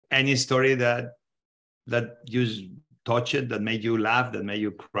any story that you touched, that made you laugh, that made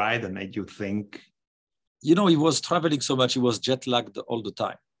you cry, that made you think? You know, he was traveling so much, he was jet lagged all the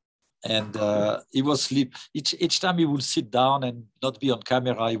time. And he was sleep. Each time he would sit down and not be on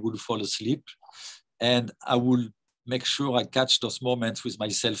camera, he would fall asleep. And I would make sure I catch those moments with my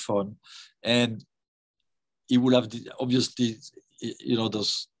cell phone. And he will have obviously, you know,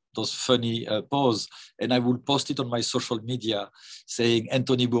 those funny pose, and I will post it on my social media saying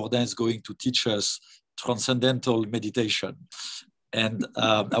Anthony Bourdain is going to teach us transcendental meditation. And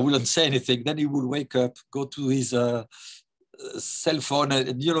I wouldn't say anything. Then he will wake up, go to his cell phone,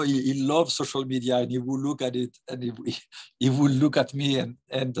 and you know, he loves social media, and he will look at it, and he will look at me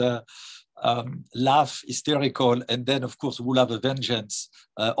and laugh hysterical, and then of course will have a vengeance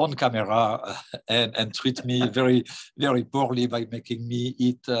on camera and treat me very, very poorly by making me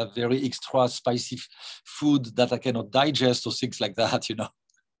eat very extra spicy food that I cannot digest or things like that, you know.